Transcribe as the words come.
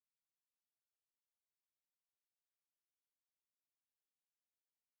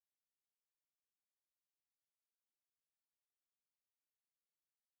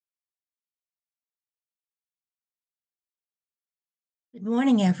Good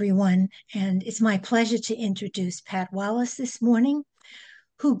morning, everyone, and it's my pleasure to introduce Pat Wolosz this morning,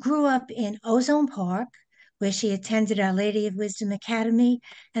 who grew up in Ozone Park, where she attended Our Lady of Wisdom Academy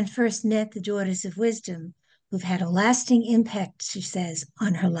and first met the Daughters of Wisdom, who've had a lasting impact, she says,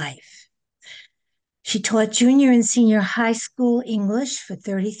 on her life. She taught junior and senior high school English for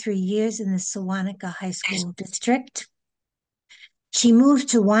 33 years in the Sewanaka High School District. She moved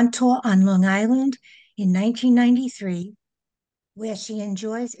to Wantor on Long Island in 1993, where she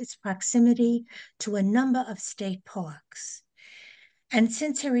enjoys its proximity to a number of state parks. And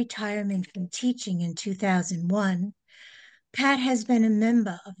since her retirement from teaching in 2001, Pat has been a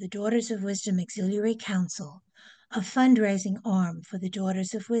member of the Daughters of Wisdom Auxiliary Council, a fundraising arm for the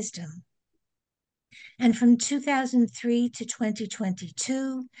Daughters of Wisdom. And from 2003 to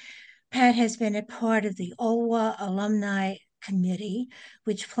 2022, Pat has been a part of the OWA Alumni Committee,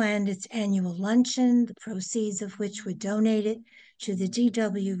 which planned its annual luncheon, the proceeds of which were donated to the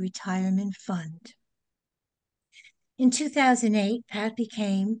DW Retirement Fund. In 2008, Pat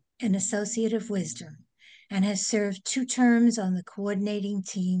became an Associate of Wisdom and has served 2 terms on the coordinating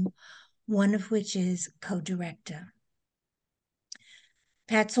team, one of which is co-director.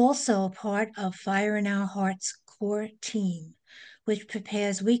 Pat's also a part of Fire in Our Hearts core team, which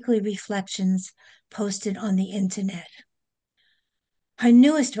prepares weekly reflections posted on the internet. Her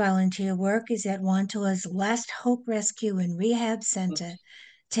newest volunteer work is at Wantor's Last Hope Rescue and Rehab Center,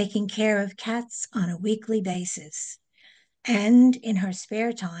 taking care of cats on a weekly basis. And in her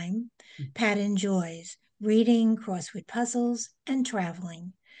spare time, Pat enjoys reading crossword puzzles and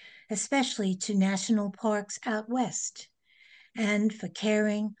traveling, especially to national parks out west, and for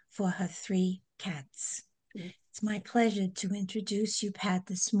caring for her 3 cats. It's my pleasure to introduce you, Pat,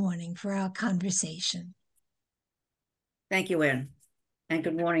 this morning for our conversation. Thank you, Ann, and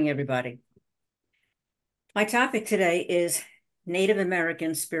good morning, everybody. My topic today is Native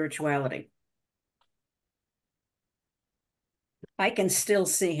American spirituality. I can still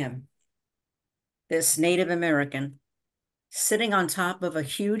see him, this Native American, sitting on top of a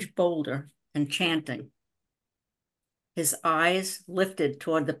huge boulder and chanting, his eyes lifted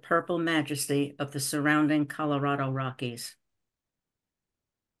toward the purple majesty of the surrounding Colorado Rockies.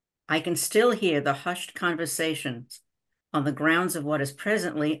 I can still hear the hushed conversations on the grounds of what is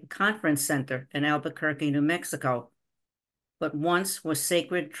presently a conference center in Albuquerque, New Mexico, but once was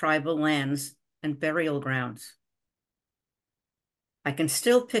sacred tribal lands and burial grounds. I can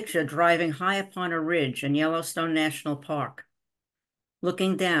still picture driving high upon a ridge in Yellowstone National Park,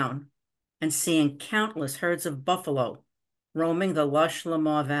 looking down and seeing countless herds of buffalo roaming the lush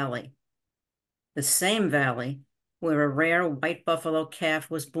Lamar Valley, the same valley where a rare white buffalo calf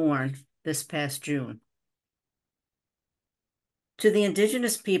was born this past June. To the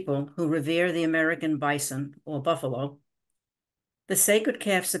indigenous people who revere the American bison or buffalo, the sacred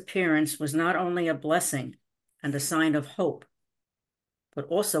calf's appearance was not only a blessing and a sign of hope, but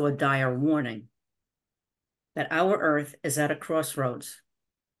also a dire warning that our earth is at a crossroads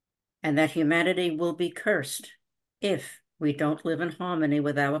and that humanity will be cursed if we don't live in harmony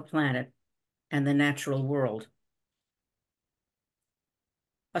with our planet and the natural world.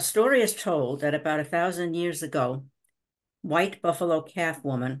 A story is told that about 1,000 years ago, White Buffalo Calf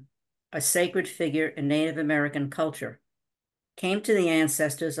Woman, a sacred figure in Native American culture, came to the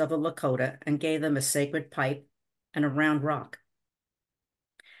ancestors of the Lakota and gave them a sacred pipe and a round rock.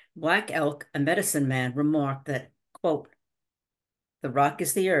 Black Elk, a medicine man, remarked that, quote, "The rock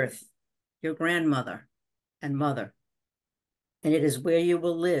is the earth, your grandmother and mother, and it is where you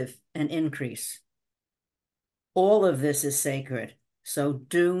will live and increase. All of this is sacred, so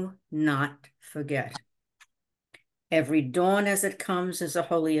do not forget. Every dawn as it comes is a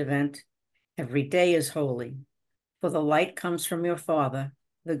holy event. Every day is holy, for the light comes from your Father,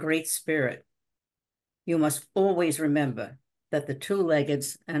 the Great Spirit. You must always remember that the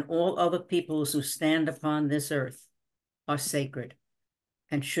 2-leggeds and all other peoples who stand upon this earth are sacred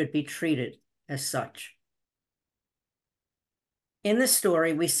and should be treated as such." In this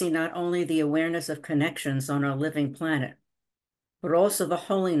story, we see not only the awareness of connections on our living planet, but also the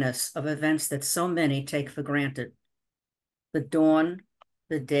holiness of events that so many take for granted: the dawn,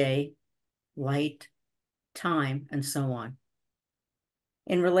 the day, light, time, and so on.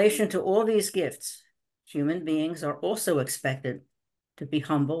 In relation to all these gifts, human beings are also expected to be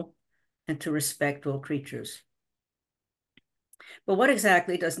humble and to respect all creatures. But what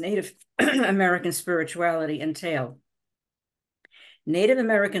exactly does Native American spirituality entail? Native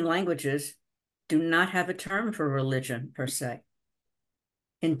American languages do not have a term for religion per se.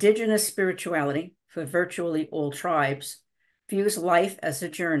 Indigenous spirituality, for virtually all tribes, views life as a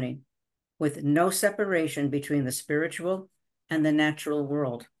journey with no separation between the spiritual and the natural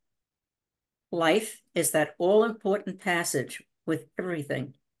world. Life is that all-important passage with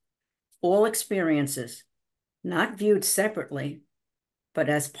everything, all experiences, not viewed separately, but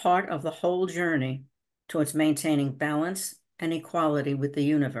as part of the whole journey towards maintaining balance and equality with the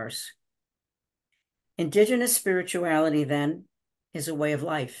universe. Indigenous spirituality, then, is a way of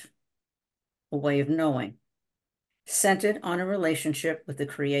life, a way of knowing, centered on a relationship with the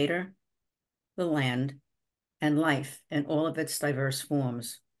Creator, the land, and life in all of its diverse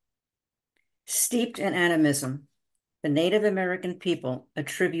forms. Steeped in animism, the Native American people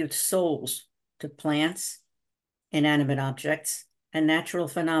attribute souls to plants, inanimate objects, and natural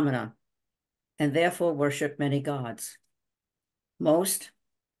phenomena, and therefore worship many gods. Most,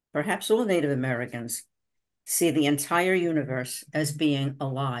 perhaps all Native Americans, see the entire universe as being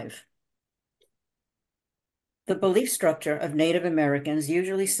alive. The belief structure of Native Americans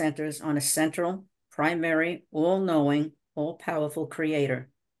usually centers on a central, primary, all-knowing, all-powerful creator,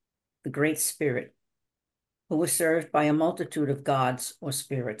 the Great Spirit, who was served by a multitude of gods or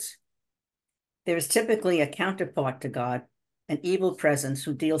spirits. There is typically a counterpart to God, an evil presence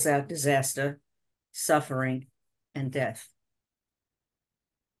who deals out disaster, suffering, and death.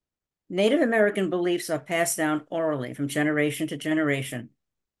 Native American beliefs are passed down orally from generation to generation,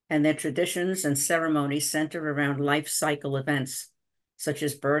 and their traditions and ceremonies center around life cycle events, such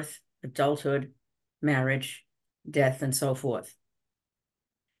as birth, adulthood, marriage, death, and so forth.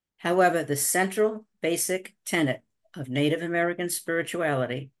 However, the central basic tenet of Native American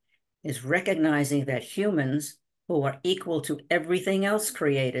spirituality is recognizing that humans, who are equal to everything else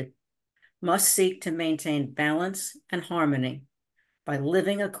created, must seek to maintain balance and harmony by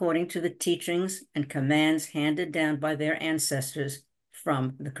living according to the teachings and commands handed down by their ancestors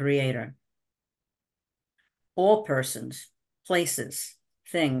from the Creator. All persons, places,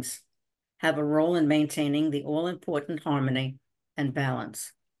 things have a role in maintaining the all-important harmony and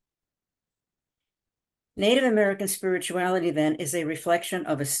balance. Native American spirituality, then, is a reflection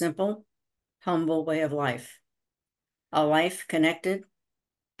of a simple, humble way of life, a life connected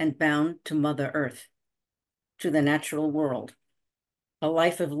and bound to Mother Earth, to the natural world, a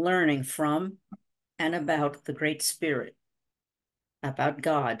life of learning from and about the Great Spirit, about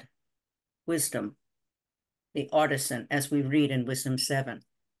God, wisdom, the artisan, as we read in Wisdom 7.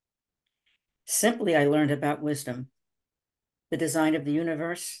 Simply, I learned about wisdom, the design of the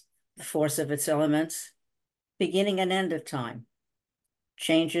universe, the force of its elements, beginning and end of time,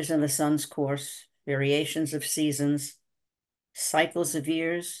 changes in the sun's course, variations of seasons, cycles of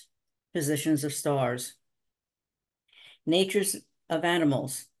years, positions of stars, natures of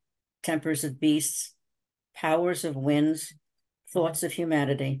animals, tempers of beasts, powers of winds, thoughts of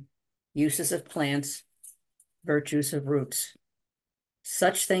humanity, uses of plants, virtues of roots.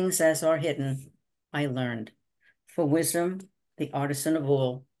 Such things as are hidden, I learned, for wisdom, the artisan of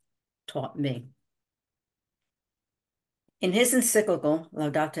all, taught me. In his encyclical,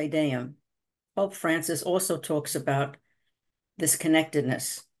 Laudate Deum, Pope Francis also talks about this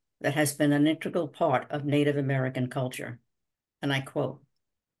connectedness that has been an integral part of Native American culture. And I quote,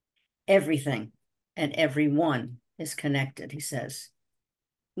 "Everything and everyone is connected," he says.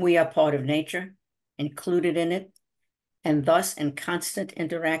 "We are part of nature, included in it, and thus in constant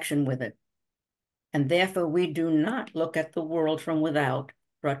interaction with it. And therefore we do not look at the world from without,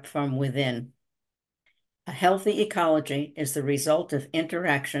 but from within. A healthy ecology is the result of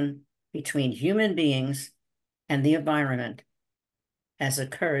interaction between human beings and the environment, as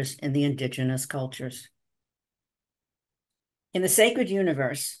occurs in the indigenous cultures." In The Sacred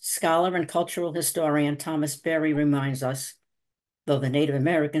Universe, scholar and cultural historian Thomas Berry reminds us, though the Native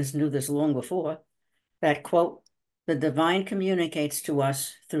Americans knew this long before, that, quote, "the divine communicates to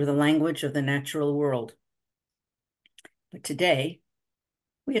us through the language of the natural world. But today,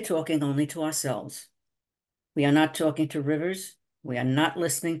 we are talking only to ourselves. We are not talking to rivers. We are not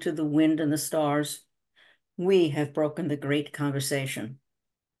listening to the wind and the stars. We have broken the great conversation.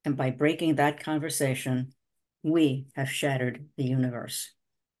 And by breaking that conversation, we have shattered the universe."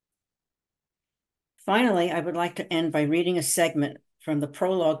 Finally, I would like to end by reading a segment from the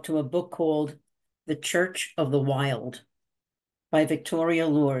prologue to a book called The Church of the Wild by Victoria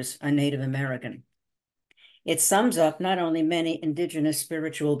Lours, a Native American. It sums up not only many indigenous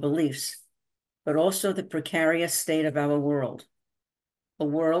spiritual beliefs, but also the precarious state of our world, a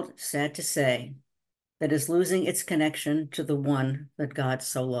world, sad to say, that is losing its connection to the one that God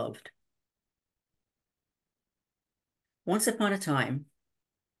so loved. Once upon a time,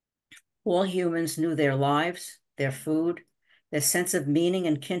 all humans knew their lives, their food, their sense of meaning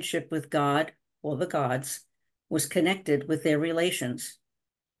and kinship with God or the gods was connected with their relations,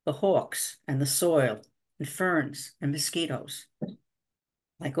 the hawks and the soil, and ferns and mosquitoes.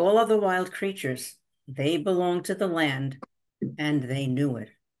 Like all other wild creatures, they belonged to the land, and they knew it.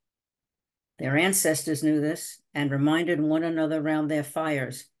 Their ancestors knew this and reminded one another around their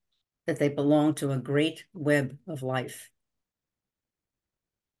fires that they belonged to a great web of life.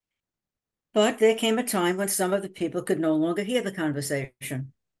 But there came a time when some of the people could no longer hear the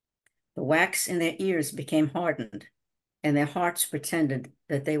conversation. The wax in their ears became hardened, and their hearts pretended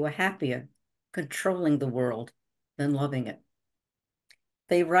that they were happier controlling the world than loving it.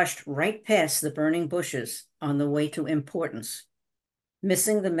 They rushed right past the burning bushes on the way to importance,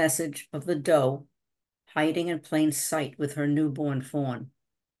 missing the message of the doe hiding in plain sight with her newborn fawn.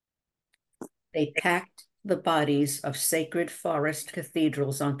 They packed the bodies of sacred forest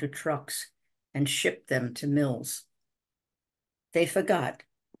cathedrals onto trucks and shipped them to mills. They forgot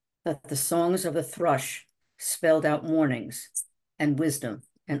that the songs of the thrush spelled out mornings and wisdom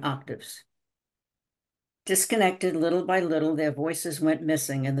and octaves. Disconnected little by little, their voices went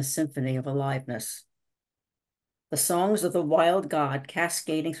missing in the symphony of aliveness. The songs of the wild god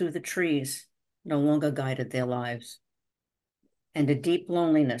cascading through the trees no longer guided their lives. And a deep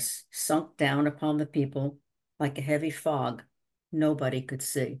loneliness sunk down upon the people like a heavy fog nobody could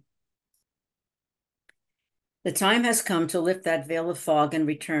see. The time has come to lift that veil of fog and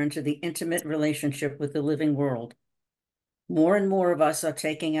return to the intimate relationship with the living world. More and more of us are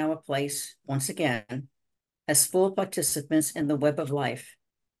taking our place, once again, as full participants in the web of life,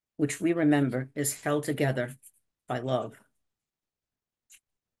 which we remember is held together by love.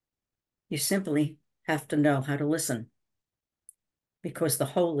 You simply have to know how to listen, because the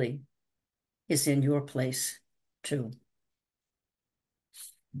holy is in your place too.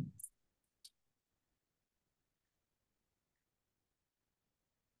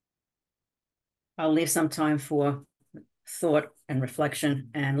 I'll leave some time for thought and reflection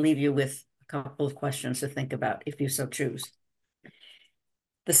and leave you with a couple of questions to think about if you so choose.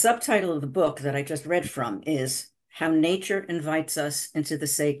 The subtitle of the book that I just read from is How Nature Invites Us into the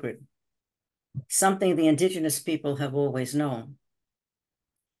Sacred, something the indigenous people have always known.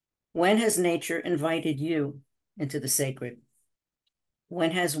 When has nature invited you into the sacred?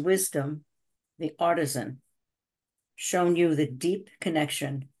 When has wisdom, the artisan, shown you the deep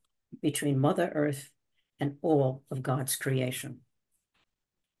connection between Mother Earth and all of God's creation?